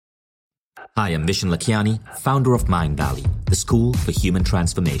Hi, I'm Vishen Lakiani, founder of Mind Valley, the school for human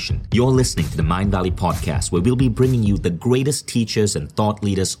transformation. You're listening to the Mind Valley podcast, where we'll be bringing you the greatest teachers and thought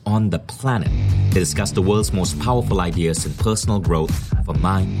leaders on the planet to discuss the world's most powerful ideas in personal growth for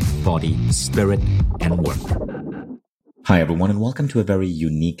mind, body, spirit, and work. Hi, everyone, and welcome to a very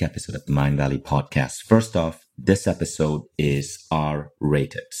unique episode of the Mind Valley podcast. First off, this episode is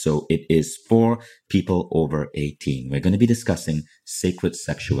R-rated, so it is for people over 18. We're going to be discussing sacred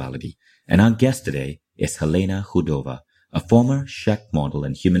sexuality. And our guest today is Helena Houdova, a former Czech model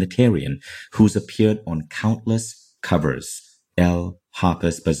and humanitarian who's appeared on countless covers: Elle,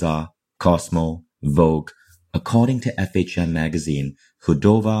 Harper's Bazaar, Cosmo, Vogue. According to FHM magazine,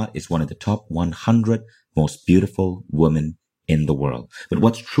 Houdova is one of the top 100 most beautiful women in the world. But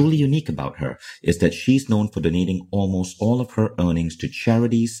what's truly unique about her is that she's known for donating almost all of her earnings to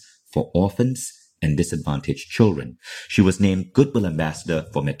charities for orphans and disadvantaged children. She was named Goodwill Ambassador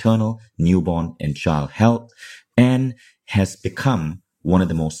for maternal, newborn, and child health, and has become one of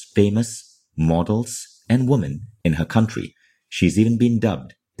the most famous models and women in her country. She's even been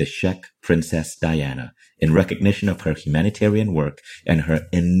dubbed the Czech Princess Diana in recognition of her humanitarian work and her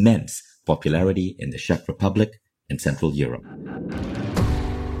immense popularity in the Czech Republic and Central Europe.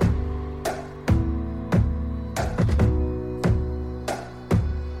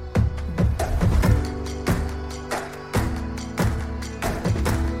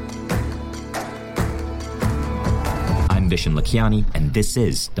 I'm Vishen Lakiani, and this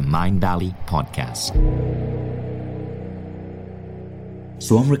is the Mind Valley podcast.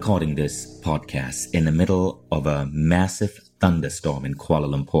 So I'm recording this podcast in the middle of a massive thunderstorm in Kuala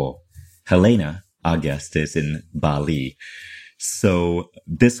Lumpur. Helena, our guest, is in Bali. So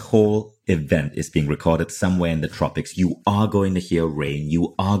this whole event is being recorded somewhere in the tropics. You are going to hear rain.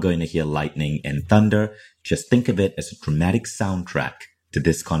 You are going to hear lightning and thunder. Just think of it as a dramatic soundtrack to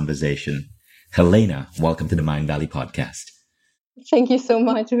this conversation. Helena, welcome to the Mind Valley podcast. Thank you so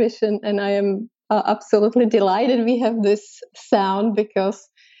much, Vishen. And I am absolutely delighted we have this sound because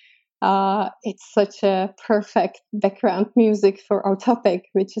it's such a perfect background music for our topic,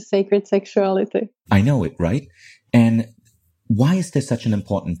 which is sacred sexuality. I know it, right? And why is this such an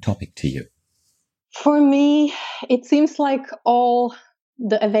important topic to you? For me, it seems like all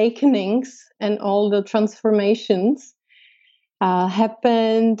the awakenings and all the transformations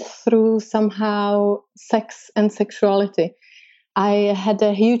happened through somehow sex and sexuality. I had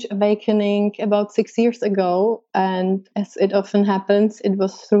a huge awakening about 6 years ago, and as it often happens, it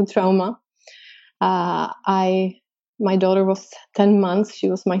was through trauma. My daughter was 10 months. She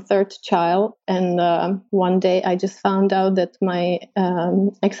was my third child. And one day I just found out that my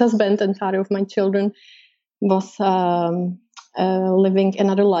ex-husband and father of my children was living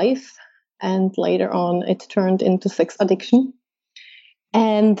another life. And later on, it turned into sex addiction.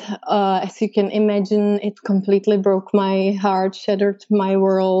 And as you can imagine, it completely broke my heart, shattered my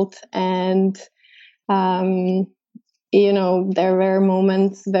world. And, there were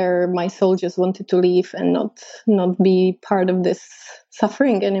moments where my soul just wanted to leave and not be part of this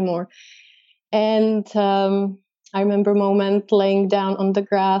suffering anymore. And I remember a moment laying down on the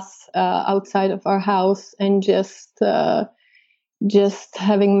grass outside of our house and just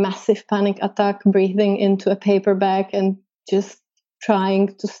having massive panic attack, breathing into a paper bag and just trying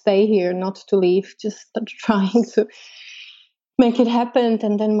to stay here, not to leave, just trying to make it happen.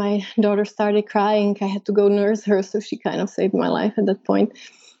 And then my daughter started crying. I had to go nurse her, so she kind of saved my life at that point.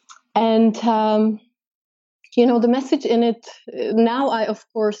 And, the message in it, now I, of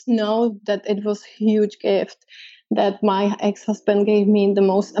course, know that it was a huge gift, that my ex-husband gave me the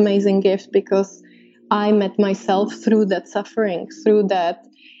most amazing gift, because I met myself through that suffering, through that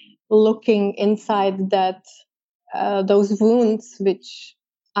looking inside that those wounds which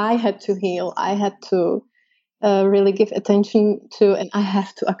I had to heal, I had to really give attention to, and I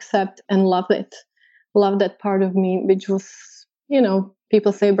have to accept and love it. Love that part of me, which was,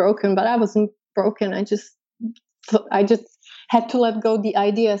 people say broken, but I wasn't broken. I just had to let go the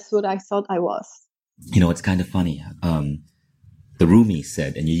ideas what I thought I was. It's kind of funny. The Rumi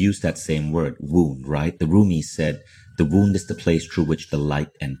said, and you use that same word, wound, right? The Rumi said, the wound is the place through which the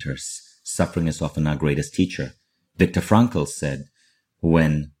light enters. Suffering is often our greatest teacher. Viktor Frankl said,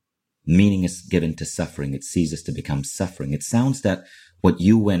 when meaning is given to suffering, it ceases to become suffering. It sounds that what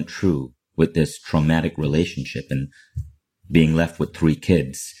you went through with this traumatic relationship and being left with 3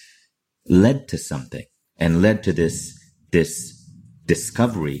 kids led to something, and led to this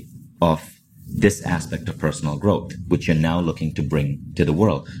discovery of this aspect of personal growth, which you're now looking to bring to the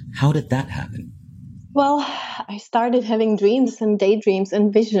world. How did that happen? Well, I started having dreams and daydreams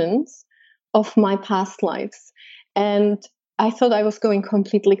and visions of my past lives. And I thought I was going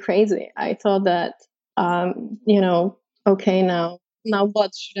completely crazy. I thought that, okay, now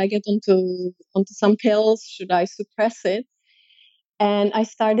what? Should I get onto some pills? Should I suppress it? And I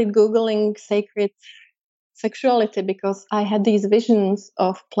started Googling sacred sexuality because I had these visions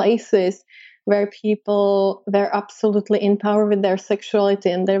of places where people were absolutely in power with their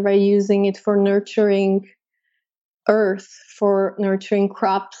sexuality, and they were using it for nurturing earth, for nurturing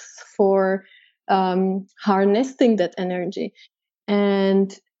crops, for harnessing that energy.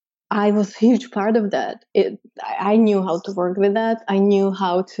 And I was a huge part of that. I knew how to work with that. I knew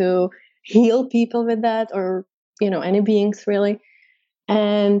how to heal people with that, or any beings really.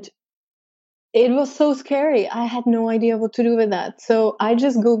 And it was so scary. I had no idea what to do with that. So I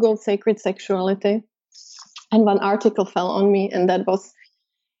just Googled sacred sexuality, and one article fell on me, and that was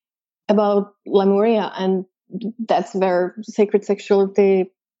about Lemuria, and that's where sacred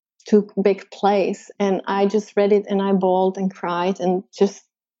sexuality took big place. And I just read it, and I bawled and cried, and just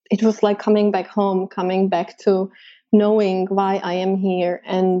it was like coming back home, coming back to knowing why I am here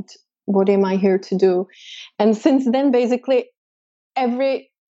and what am I here to do. And since then, basically every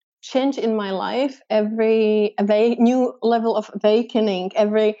change in my life, every new level of awakening,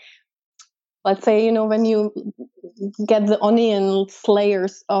 let's say, when you get the onion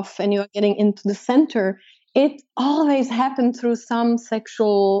layers off and you're getting into the center, it always happened through some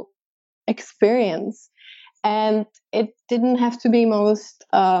sexual experience. And it didn't have to be most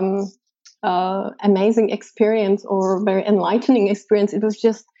amazing experience or very enlightening experience. It was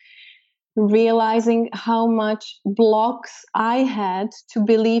just realizing how much blocks I had to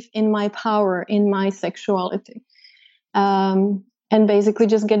believe in my power, in my sexuality. And basically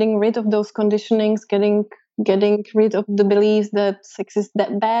just getting rid of those conditionings, getting rid of the beliefs that sex is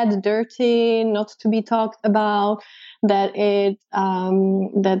that bad, dirty, not to be talked about, that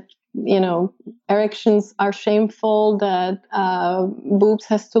erections are shameful, that boobs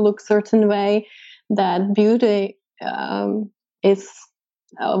has to look certain way, that beauty is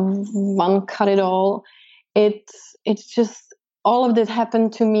one cut it all. It's just all of that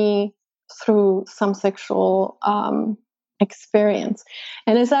happened to me through some sexual experience.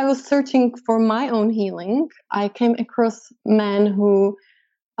 And as I was searching for my own healing, I came across men who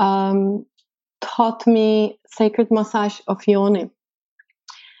taught me sacred massage of yoni.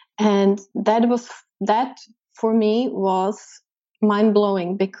 And that for me was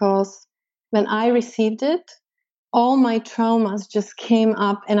mind-blowing, because when I received it, all my traumas just came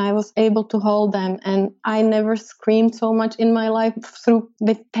up and I was able to hold them. And I never screamed so much in my life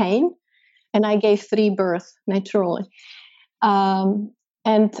with pain. And I gave 3 births naturally. And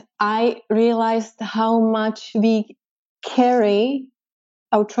I realized how much we carry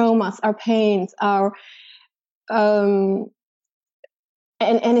our traumas, our pains, our and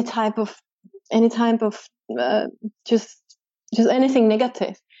any type of just anything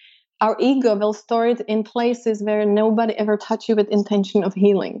negative. Our ego will store it in places where nobody ever touched you with intention of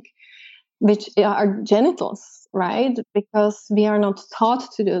healing, which are genitals, right? Because we are not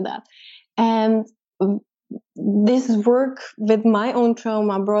taught to do that. And this work with my own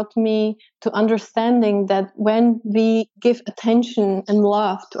trauma brought me to understanding that when we give attention and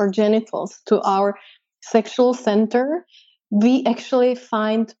love to our genitals, to our sexual center, we actually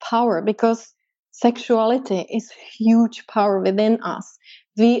find power, because sexuality is huge power within us.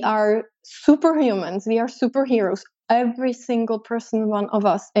 We are superhumans. We are superheroes. Every single person, one of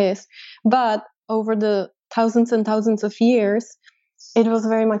us is. But over the thousands and thousands of years, it was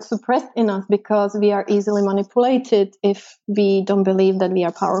very much suppressed in us because we are easily manipulated if we don't believe that we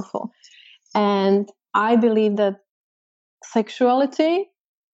are powerful. And I believe that sexuality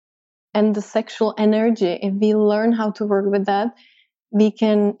and the sexual energy, if we learn how to work with that, we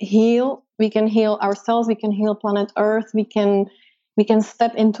can heal ourselves, we can heal planet Earth, we can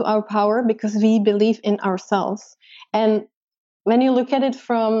step into our power because we believe in ourselves. And when you look at it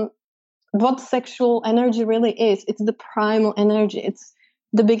from what sexual energy really is, it's the primal energy. It's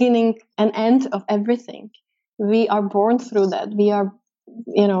the beginning and end of everything. We are born through that. We are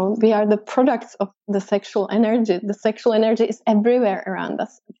the products of the sexual energy. The sexual energy is everywhere around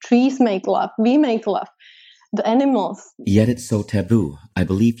us. Trees make love. We make love. The animals. Yet it's so taboo. I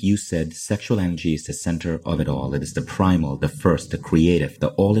believe you said sexual energy is the center of it all. It is the primal, the first, the creative,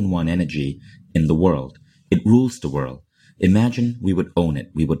 the all-in-one energy in the world. It rules the world. Imagine we would own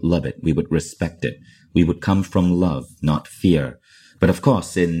it, we would love it, we would respect it. We would come from love, not fear. But of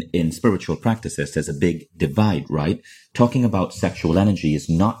course, in spiritual practices, there's a big divide, right? Talking about sexual energy is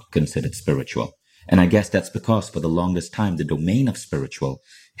not considered spiritual. And I guess that's because for the longest time, the domain of spiritual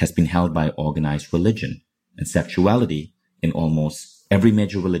has been held by organized religion. And sexuality, in almost every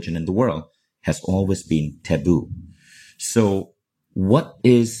major religion in the world, has always been taboo. So, what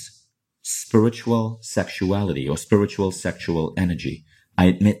is spiritual sexuality or spiritual sexual energy? I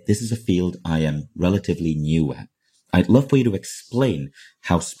admit this is a field I am relatively new at. I'd love for you to explain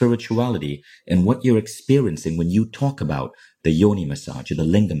how spirituality and what you're experiencing when you talk about the yoni massage or the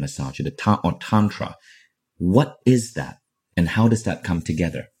linga massage or or tantra. What is that and how does that come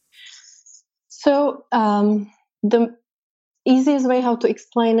together? So the easiest way how to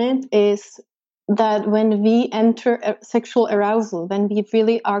explain it is that when we enter sexual arousal, when we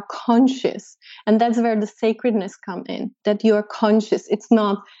really are conscious, and that's where the sacredness come in, that you are conscious. It's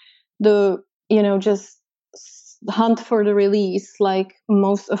not the, just hunt for the release like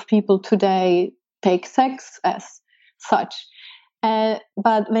most of people today take sex as such.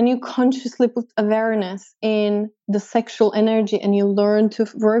 But when you consciously put awareness in the sexual energy and you learn to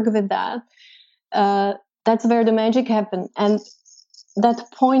work with that, that's where the magic happens. And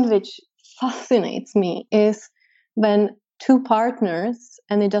that point which fascinates me is when two partners,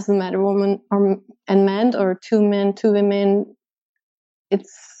 and it doesn't matter woman and man, or two men, two women,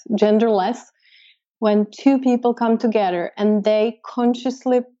 it's genderless, when two people come together and they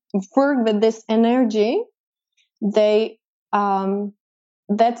consciously work with this energy, they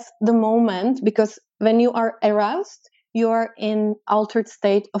that's the moment, because when you are aroused, you are in altered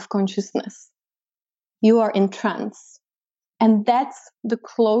state of consciousness, you are in trance, and that's the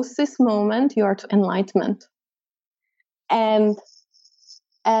closest moment you are to enlightenment. And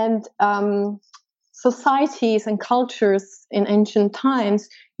societies and cultures in ancient times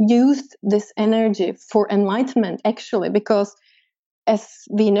used this energy for enlightenment, actually, because as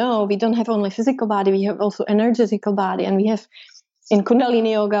we know, we don't have only physical body, we have also energetical body, and we have in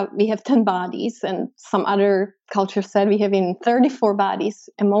Kundalini Yoga, we have 10 bodies, and some other cultures said we have in 34 bodies,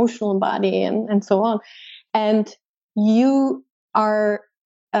 emotional body, and so on. And you are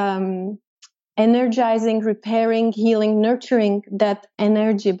energizing, repairing, healing, nurturing that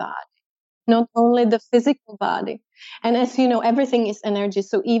energy body, not only the physical body. And as you know, everything is energy.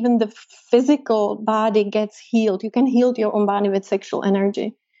 So even the physical body gets healed. You can heal your own body with sexual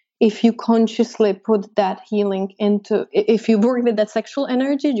energy if you consciously put that healing into, if you work with that sexual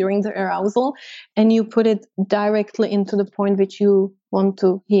energy during the arousal and you put it directly into the point which you want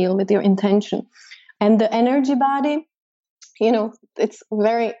to heal with your intention. And the energy body,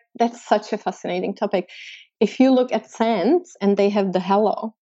 that's such a fascinating topic. If you look at saints and they have the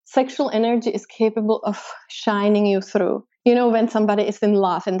halo, sexual energy is capable of shining you through. When somebody is in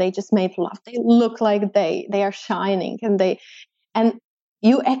love and they just made love, they look like they are shining, and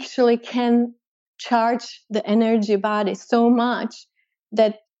you actually can charge the energy body so much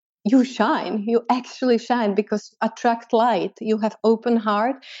that you shine. You actually shine because you attract light. You have open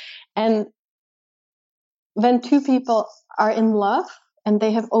heart. And when two people are in love and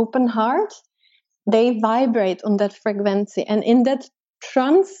they have open heart, they vibrate on that frequency. And in that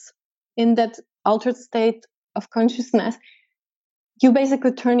trance, in that altered state of consciousness, you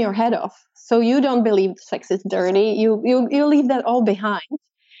basically turn your head off. So you don't believe sex is dirty. You leave that all behind,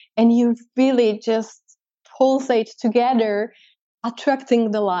 and you really just pulsate together,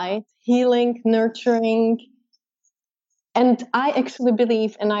 attracting the light, healing, nurturing. And I actually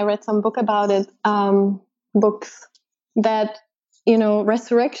believe, and I read some book about it, books, that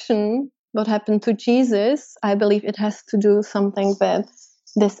resurrection, what happened to Jesus, I believe it has to do something with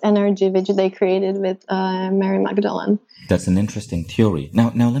this energy which they created with Mary Magdalene. That's an interesting theory.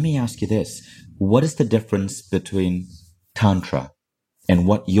 Now let me ask you this. What is the difference between Tantra and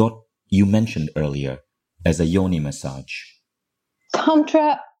what you mentioned earlier as a yoni massage?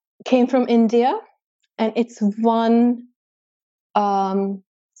 Tantra came from India, and it's one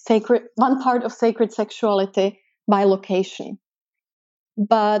part of sacred sexuality by location.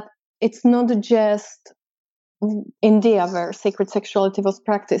 But it's not just India where sacred sexuality was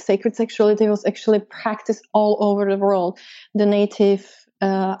practiced. Sacred sexuality was actually practiced all over the world. The Native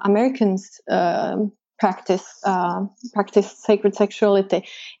Americans practiced sacred sexuality.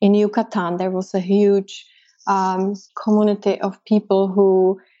 In Yucatan, there was a huge community of people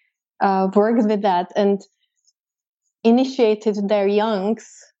who worked with that and initiated their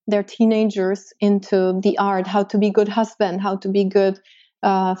teenagers into the art, how to be good husband, how to be good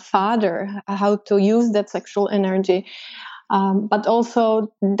father, how to use that sexual energy. But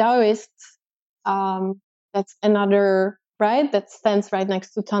also Taoists, that's another, right, that stands right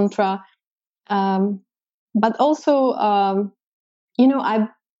next to Tantra. But also,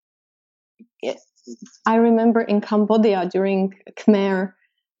 I remember in Cambodia during Khmer,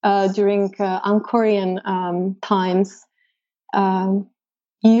 during Angkorian times,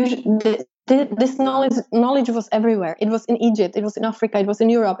 this knowledge was everywhere. It was in Egypt, it was in Africa, it was in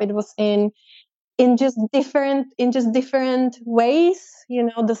Europe, it was in in just different ways.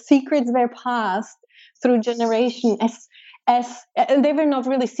 The secrets were passed through generation as and they were not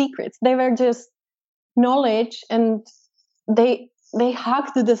really secrets. They were just knowledge, and they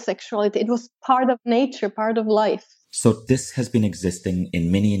hugged the sexuality. It was part of nature, part of life. So this has been existing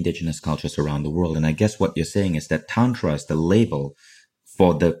in many indigenous cultures around the world. And I guess what you're saying is that Tantra is the label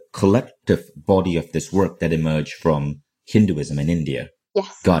for the collective body of this work that emerged from Hinduism in India.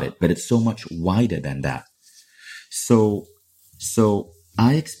 Yes. Got it. But it's so much wider than that. So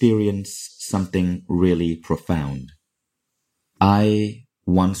I experienced something really profound. I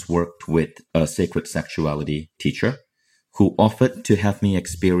once worked with a sacred sexuality teacher who offered to have me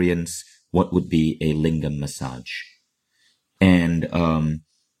experience what would be a lingam massage. And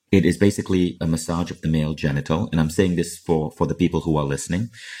it is basically a massage of the male genital. And I'm saying this for the people who are listening.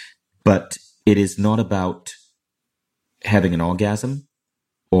 But it is not about having an orgasm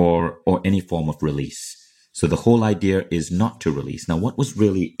or any form of release. So the whole idea is not to release. Now, what was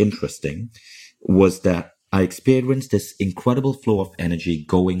really interesting was that I experienced this incredible flow of energy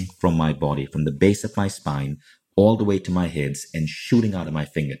going from my body, from the base of my spine, all the way to my hips and shooting out of my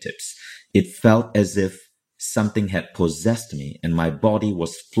fingertips. It felt as if something had possessed me and my body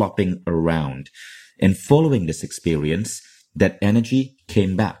was flopping around. And following this experience, that energy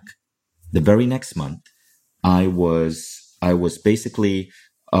came back. The very next month, I was basically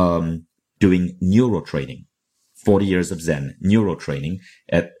doing neuro training, 40 years of Zen neuro training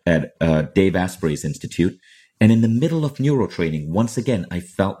at Dave Asprey's Institute. And in the middle of neuro training, once again, I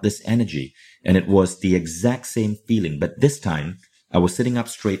felt this energy, and it was the exact same feeling. But this time I was sitting up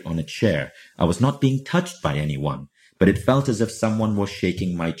straight on a chair. I was not being touched by anyone, but it felt as if someone was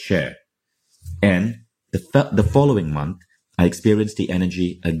shaking my chair. And the following month, I experienced the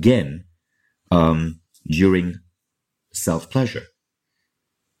energy again during self-pleasure.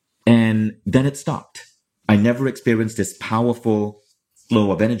 And then it stopped. I never experienced this powerful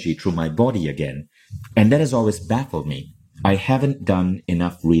flow of energy through my body again. And that has always baffled me. I haven't done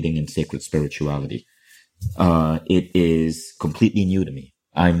enough reading in sacred spirituality. It is completely new to me.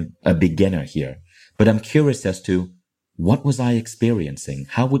 I'm a beginner here. But I'm curious as to what was I experiencing?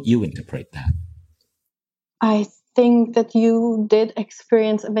 How would you interpret that? I think that you did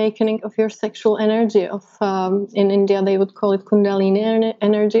experience awakening of your sexual energy. In India, they would call it Kundalini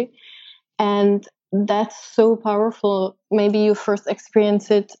energy. And that's so powerful. Maybe you first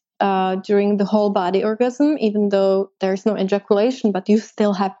experienced it during the whole body orgasm, even though there's no ejaculation, but you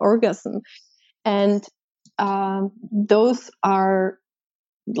still have orgasm. And those are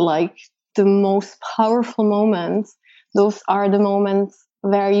like the most powerful moments. Those are the moments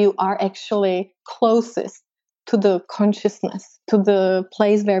where you are actually closest to the consciousness, to the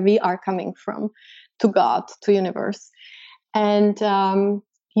place where we are coming from, to God, to universe. And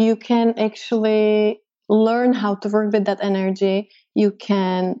you can actually learn how to work with that energy. You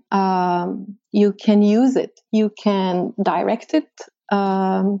can use it. You can direct it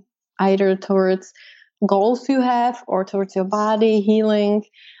either towards goals you have or towards your body healing.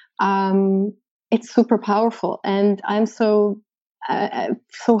 It's super powerful, and I'm so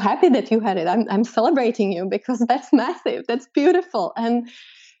happy that you had it. I'm celebrating you because that's massive. That's beautiful, and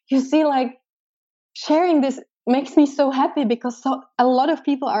you see, like, sharing this makes me so happy because a lot of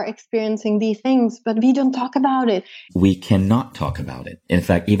people are experiencing these things, but we don't talk about it. We cannot talk about it. In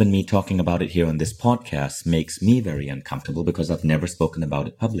fact, even me talking about it here on this podcast makes me very uncomfortable because I've never spoken about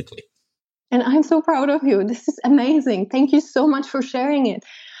it publicly. And I'm so proud of you. This is amazing. Thank you so much for sharing it.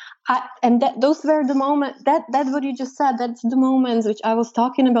 Those were the moments, that's what you just said, that's the moments which I was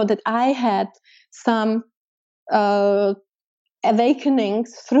talking about, that I had some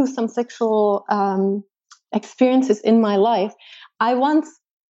awakenings through some sexual experiences in my life. I once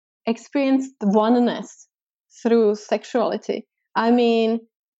experienced oneness through sexuality. I mean,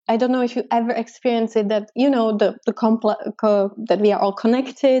 I don't know if you ever experienced it, that, that we are all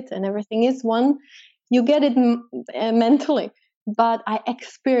connected and everything is one. You get it mentally, but I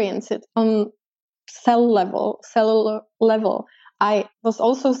experienced it on cellular level. I was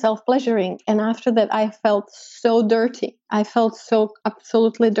also self-pleasuring, and after that I felt so dirty. I felt so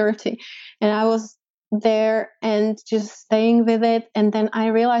absolutely dirty, and I was there and just staying with it. And then I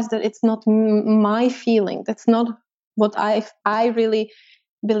realized that it's not my feeling. That's not what I really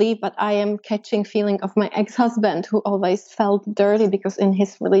believe, but I am catching feeling of my ex-husband, who always felt dirty because in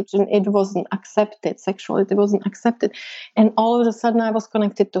his religion it wasn't accepted. Sexuality wasn't accepted, and all of a sudden I was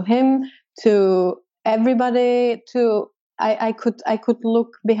connected to him, to everybody, to I could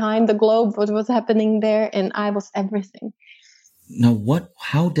look behind the globe what was happening there, and I was everything. Now,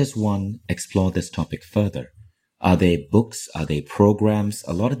 how does one explore this topic further? Are there books? Are there programs?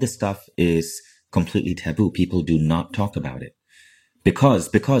 A lot of this stuff is completely taboo. People do not talk about it because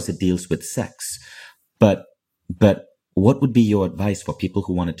it deals with sex. But what would be your advice for people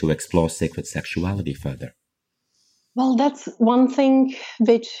who wanted to explore sacred sexuality further? Well, that's one thing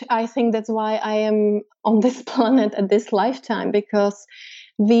which I think that's why I am on this planet at this lifetime, because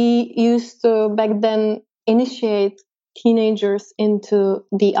we used to back then initiate teenagers into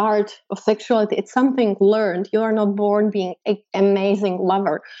the art of sexuality. It's something learned. You are not born being an amazing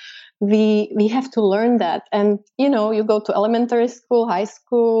lover. We have to learn that. And, you go to elementary school, high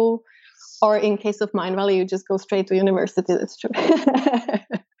school, or in case of Mind Valley, you just go straight to university. That's true.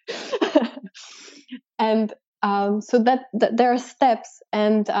 And so that there are steps,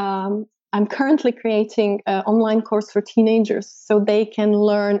 and I'm currently creating an online course for teenagers so they can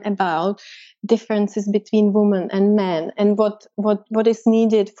learn about differences between women and men, and what is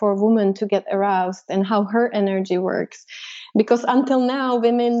needed for a woman to get aroused and how her energy works. Because until now,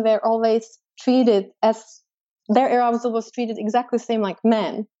 women were always treated as their arousal was treated exactly the same like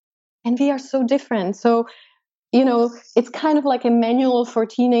men. And we are so different. So, it's kind of like a manual for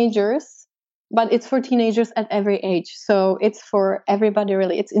teenagers, but it's for teenagers at every age. So it's for everybody,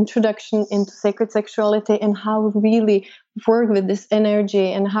 really. It's introduction into sacred sexuality and how really work with this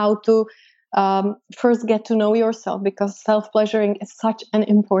energy, and how to first get to know yourself, because self-pleasuring is such an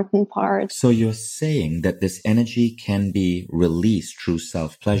important part. So you're saying that this energy can be released through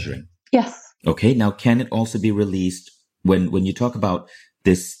self-pleasuring? Yes. Okay. Now, can it also be released when you talk about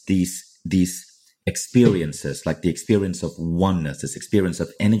these experiences, like the experience of oneness, this experience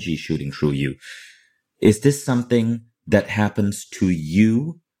of energy shooting through you? Is this something that happens to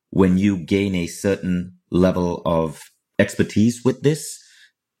you when you gain a certain level of expertise with this?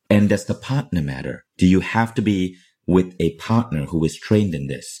 And does the partner matter? Do you have to be with a partner who is trained in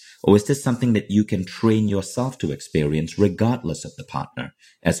this? Or is this something that you can train yourself to experience regardless of the partner,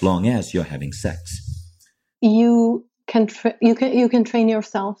 as long as you're having sex? You can train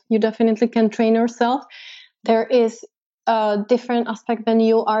yourself. You definitely can train yourself. There is a different aspect when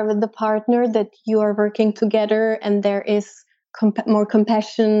you are with the partner, that you are working together, and there is more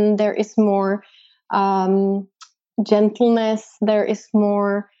compassion, there is more gentleness, there is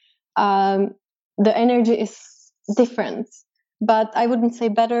more the energy is different. But I wouldn't say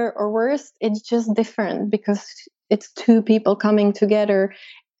better or worse, it's just different, because it's two people coming together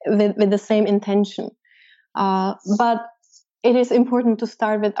with the same intention. But it is important to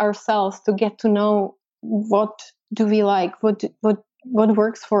start with ourselves, to get to know what do we like, what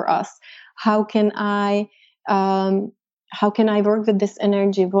works for us, how can I work with this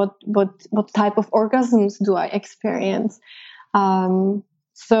energy, what type of orgasms do I experience.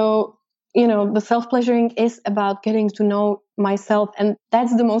 So the self-pleasuring is about getting to know myself, and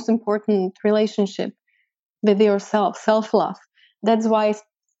that's the most important relationship with yourself, self-love. That's why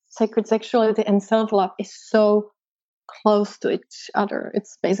sacred sexuality and self-love is so close to each other.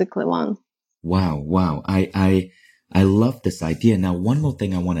 It's basically one. Wow. I love this idea. Now, one more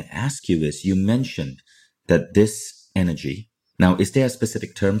thing I want to ask you is, you mentioned that this energy, now, is there a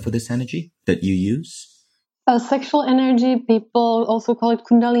specific term for this energy that you use? Sexual energy, people also call it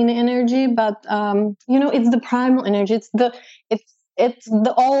Kundalini energy, but it's the primal energy. It's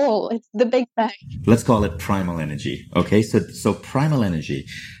the all. It's the big bang. Let's call it primal energy. Okay, so primal energy.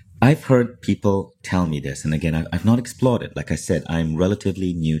 I've heard people tell me this, and again, I've not explored it. Like I said, I'm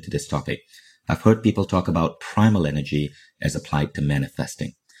relatively new to this topic. I've heard people talk about primal energy as applied to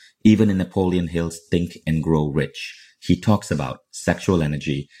manifesting. Even in Napoleon Hill's Think and Grow Rich, he talks about sexual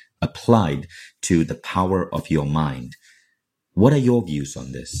energy applied to the power of your mind. What are your views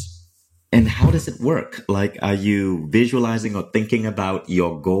on this? And how does it work? Like, are you visualizing or thinking about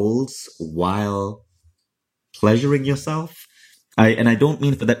your goals while pleasuring yourself? I don't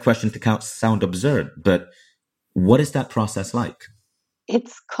mean for that question to sound absurd, but what is that process like?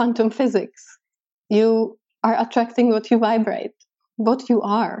 It's quantum physics. You are attracting what you vibrate, what you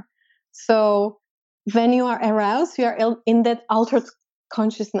are. So when you are aroused, you are in that altered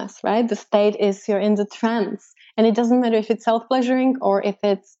consciousness, right? The state is you're in the trance. And it doesn't matter if it's self-pleasuring or if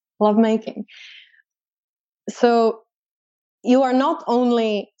it's lovemaking. So you are not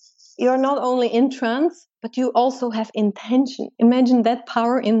only in trance, but you also have intention. Imagine that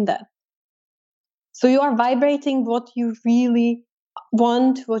power in that. So you are vibrating what you really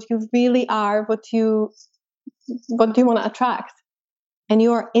want, what you really are, what you want to attract. And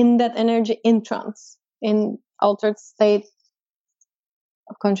you are in that energy, in trance, in altered state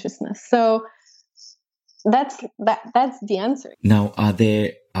of consciousness. So that's the answer. Now, are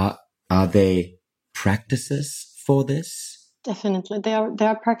there practices for this? Definitely, there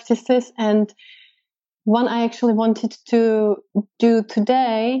are practices, and one I actually wanted to do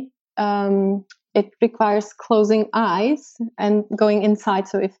today it requires closing eyes and going inside.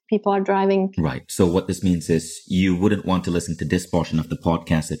 So if people are driving. Right. So what this means is you wouldn't want to listen to this portion of the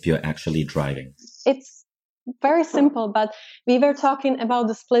podcast if you're actually driving. It's very simple, but we were talking about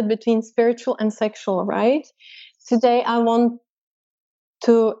the split between spiritual and sexual, right? Today, I want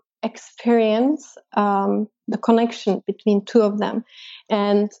to experience the connection between two of them.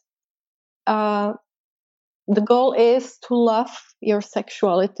 And the goal is to love your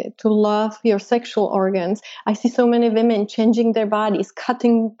sexuality, to love your sexual organs. I see so many women changing their bodies,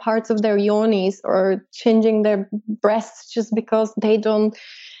 cutting parts of their yonis or changing their breasts just because they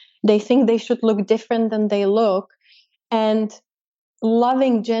think they should look different than they look. And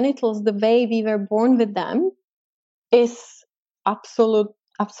loving genitals the way we were born with them is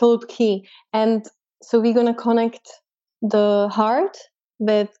absolute key. And so we're going to connect the heart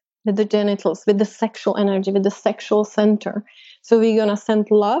with the genitals, with the sexual energy, with the sexual center. So we're going to send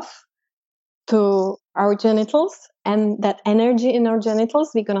love to our genitals, and that energy in our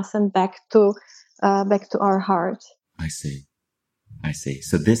genitals we're going to send back to our heart. I see.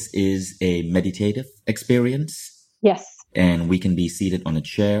 So this is a meditative experience? Yes. And we can be seated on a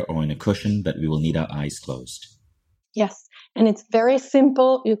chair or in a cushion, but we will need our eyes closed. Yes. And it's very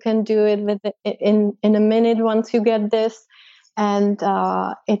simple. You can do it in a minute once you get this. And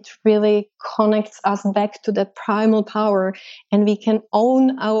it really connects us back to that primal power. And we can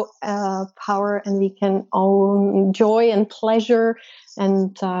own our power, and we can own joy and pleasure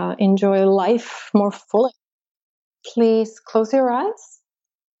and enjoy life more fully. Please close your eyes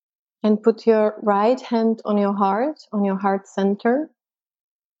and put your right hand on your heart center,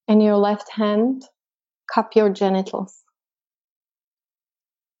 and your left hand cup your genitals.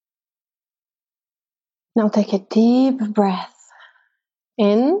 Now take a deep breath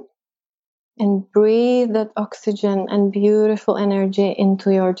in and breathe that oxygen and beautiful energy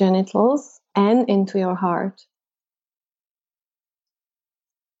into your genitals and into your heart.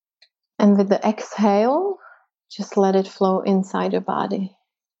 And with the exhale, just let it flow inside your body.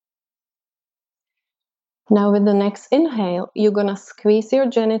 Now with the next inhale, you're going to squeeze your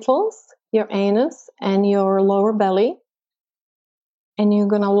genitals, your anus, and your lower belly. And you're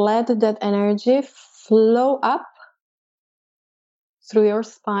going to let that energy flow up through your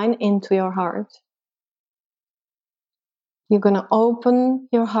spine into your heart. You're going to open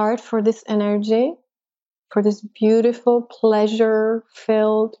your heart for this energy, for this beautiful,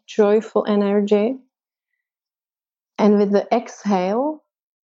 pleasure-filled, joyful energy. And with the exhale,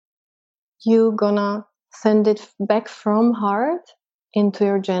 you're going to send it back from heart into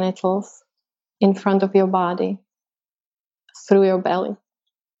your genitals, in front of your body, through your belly.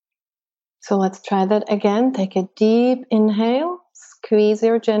 So let's try that again. Take a deep inhale, squeeze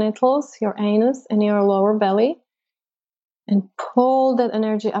your genitals, your anus, and your lower belly, and pull that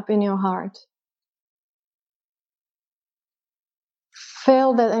energy up in your heart.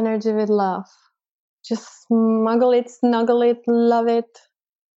 Fill that energy with love. Just smuggle it, snuggle it, love it.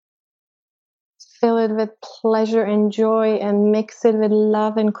 Fill it with pleasure and joy, and mix it with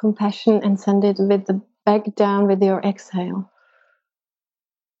love and compassion, and send it back down with your exhale.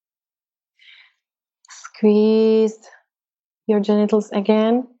 Squeeze your genitals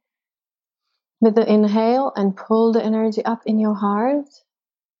again with the inhale and pull the energy up in your heart.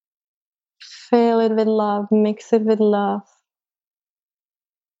 Fill it with love, mix it with love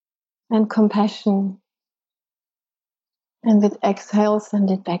and compassion. And with exhale, send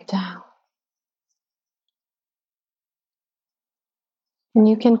it back down. And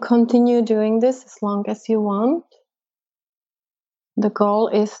you can continue doing this as long as you want. The goal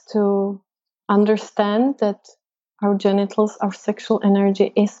is to understand that our genitals, our sexual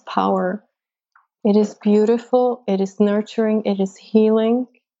energy is power. It is beautiful, it is nurturing, it is healing.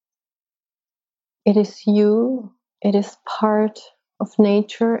 It is you, it is part of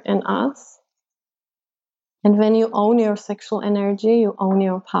nature and us. And when you own your sexual energy, you own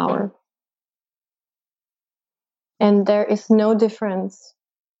your power. And there is no difference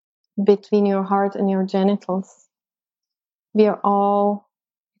between your heart and your genitals. It's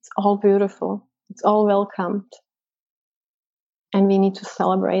all beautiful. It's all welcomed. And we need to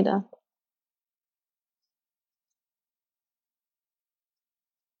celebrate that.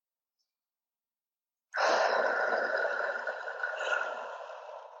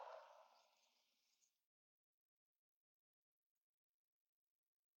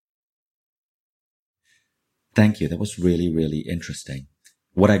 Thank you. That was really, really interesting.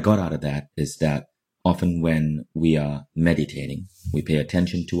 What I got out of that is that often when we are meditating, we pay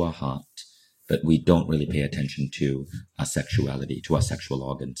attention to our heart, but we don't really pay attention to our sexuality, to our sexual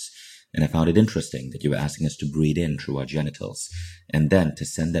organs. And I found it interesting that you were asking us to breathe in through our genitals and then to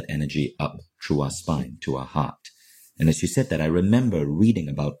send that energy up through our spine to our heart. And as you said that, I remember reading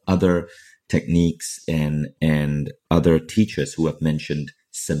about other techniques and other teachers who have mentioned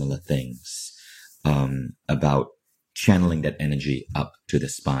similar things about channeling that energy up to the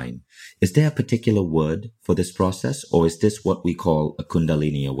spine. Is there a particular word for this process, or is this what we call a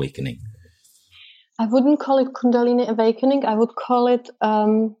Kundalini awakening? I wouldn't call it Kundalini awakening. I would call it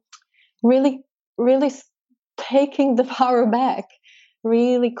really, really taking the power back,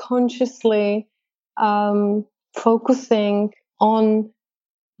 really consciously focusing on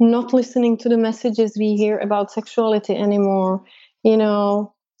not listening to the messages we hear about sexuality anymore. You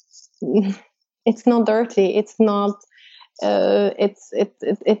know, it's not dirty. It's not.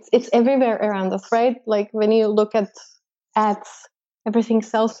 It's everywhere around us, right? Like when you look at ads, everything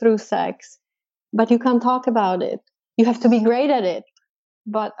sells through sex, but you can't talk about it. You have to be great at it.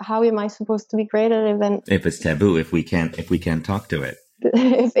 But how am I supposed to be great at it when if it's taboo, if we can't talk to it?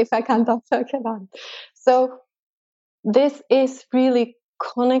 if I can't talk about it? So this is really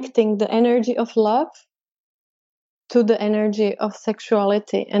connecting the energy of love to the energy of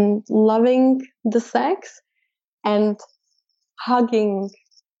sexuality and loving the sex and hugging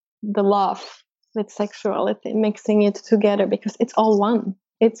the love with sexuality, mixing it together because it's all one.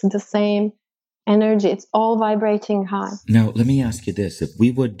 It's the same energy. It's all vibrating high. Now, let me ask you this. If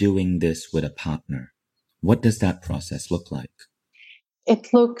we were doing this with a partner, what does that process look like?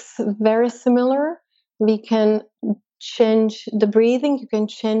 It looks very similar. We can change the breathing. You can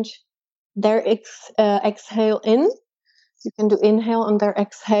change their exhale in. You can do inhale on their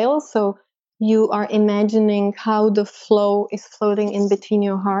exhale. So you are imagining how the flow is floating in between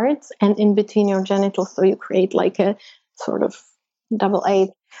your hearts and in between your genitals. So you create like a sort of double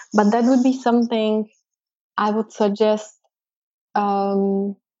eight. But that would be something I would suggest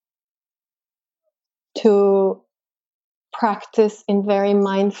to practice in very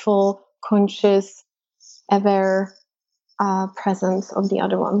mindful, conscious, aware presence of the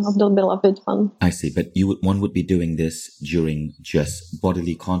other one, of the beloved one. I see, but one would be doing this during just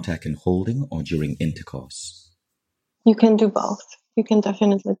bodily contact and holding, or during intercourse? You can do both. You can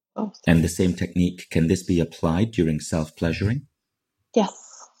definitely do both. And the same technique, can this be applied during self-pleasuring?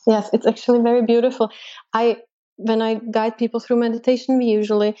 Yes, it's actually very beautiful. When I guide people through meditation, we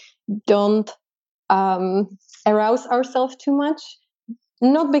usually don't arouse ourselves too much.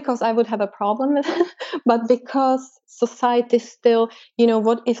 Not because I would have a problem with it, but because society still,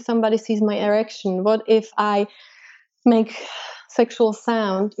 what if somebody sees my erection? What if I make sexual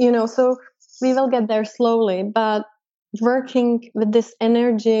sound? So we will get there slowly, but working with this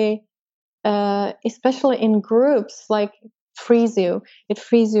energy, especially in groups, like it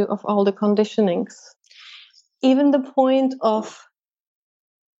frees you of all the conditionings. Even the point of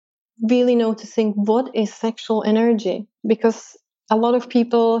really noticing what is sexual energy, because a lot of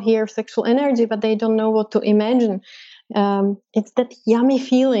people hear sexual energy, but they don't know what to imagine. It's that yummy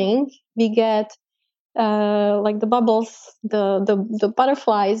feeling we get, like the bubbles, the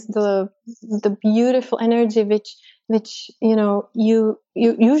butterflies, the beautiful energy, which you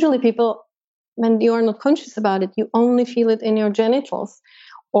usually people, when you are not conscious about it, you only feel it in your genitals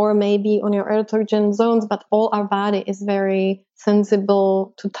or maybe on your erotogen zones, but all our body is very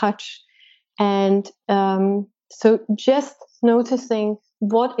sensible to touch. And so just noticing,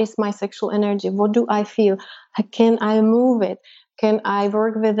 what is my sexual energy? What do I feel? Can I move it? Can I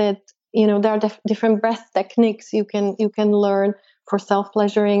work with it? There are different breath techniques you can learn for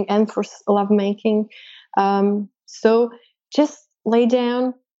self-pleasuring and for lovemaking. So just lay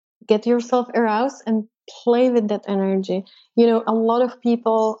down, get yourself aroused, and play with that energy. A lot of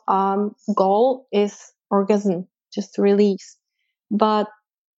people goal is orgasm, just release, but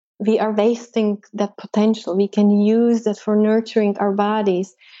we are wasting that potential. We can use that for nurturing our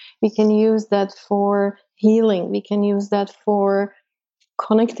bodies. We can use that for healing. We can use that for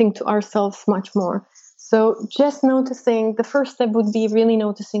connecting to ourselves much more. So just noticing, the first step would be really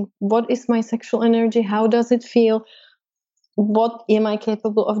noticing, what is my sexual energy? How does it feel? What am I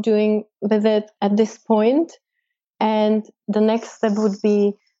capable of doing with it at this point? And the next step would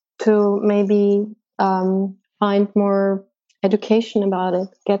be to maybe find more education about it,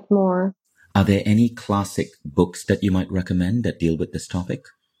 get more. Are there any classic books that you might recommend that deal with this topic?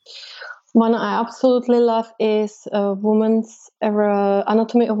 One I absolutely love is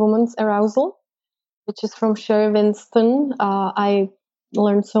Anatomy of Woman's Arousal, which is from Sherry Winston. I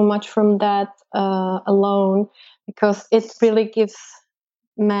learned so much from that alone, because it really gives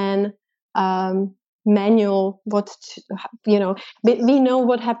men manual we know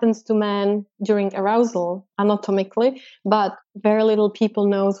what happens to man during arousal anatomically, but very little people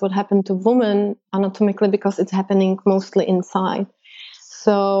knows what happened to women anatomically because it's happening mostly inside.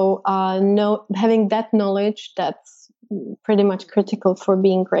 So having that knowledge, that's pretty much critical for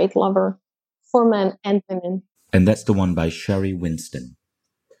being great lover for men and women. And that's the one by Sherry Winston.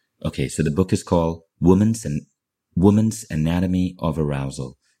 Okay, so the book is called Woman's Anatomy of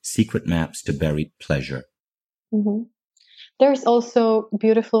Arousal, Secret Maps to Buried Pleasure. Mm-hmm. There's also a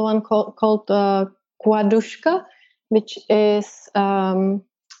beautiful one called Kładuszka, which is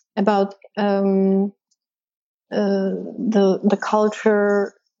about the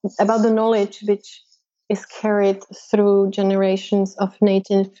culture, about the knowledge which is carried through generations of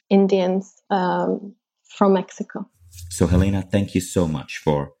native Indians from Mexico. So Helena, thank you so much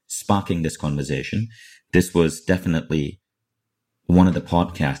for sparking this conversation. This was definitely one of the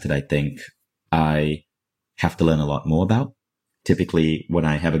podcasts that I think I have to learn a lot more about. Typically, when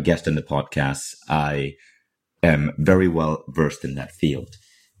I have a guest on the podcast, I am very well versed in that field,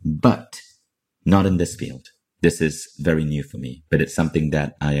 but not in this field. This is very new for me, but it's something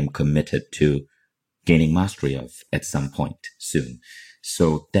that I am committed to gaining mastery of at some point soon.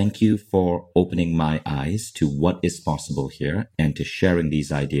 So thank you for opening my eyes to what is possible here and to sharing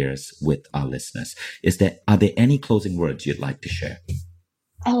these ideas with our listeners. Are there any closing words you'd like to share?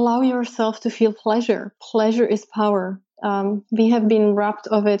 Allow yourself to feel pleasure. Pleasure is power. We have been robbed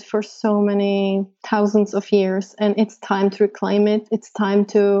of it for so many thousands of years, and it's time to reclaim it. It's time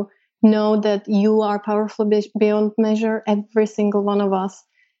to know that you are powerful beyond measure. Every single one of us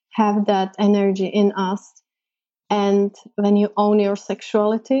have that energy in us. And when you own your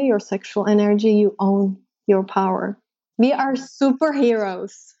sexuality, your sexual energy, you own your power. We are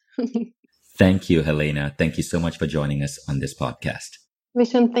superheroes. Thank you, Helena. Thank you so much for joining us on this podcast.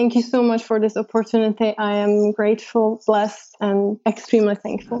 Vishen, thank you so much for this opportunity. I am grateful, blessed, and extremely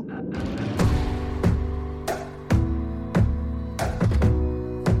thankful.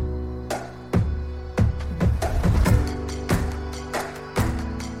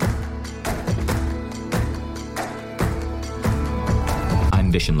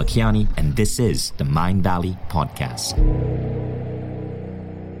 I'm Vishen Lakhiani, and this is the Mind Valley Podcast.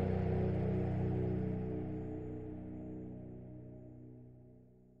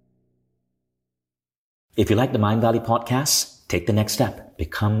 If you like the Mind Valley Podcast, take the next step.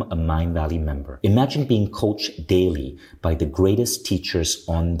 Become a Mind Valley member. Imagine being coached daily by the greatest teachers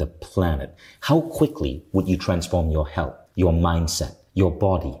on the planet. How quickly would you transform your health, your mindset, your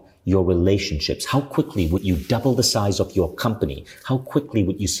body, your relationships? How quickly would you double the size of your company? How quickly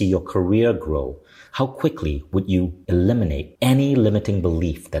would you see your career grow? How quickly would you eliminate any limiting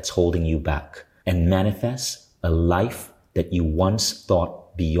belief that's holding you back and manifest a life that you once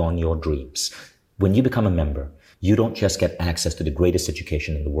thought beyond your dreams? When you become a member, you don't just get access to the greatest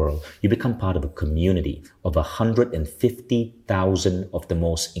education in the world. You become part of a community of 150,000 of the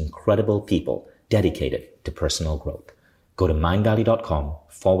most incredible people dedicated to personal growth. Go to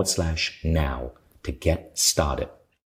mindvalley.com/now to get started.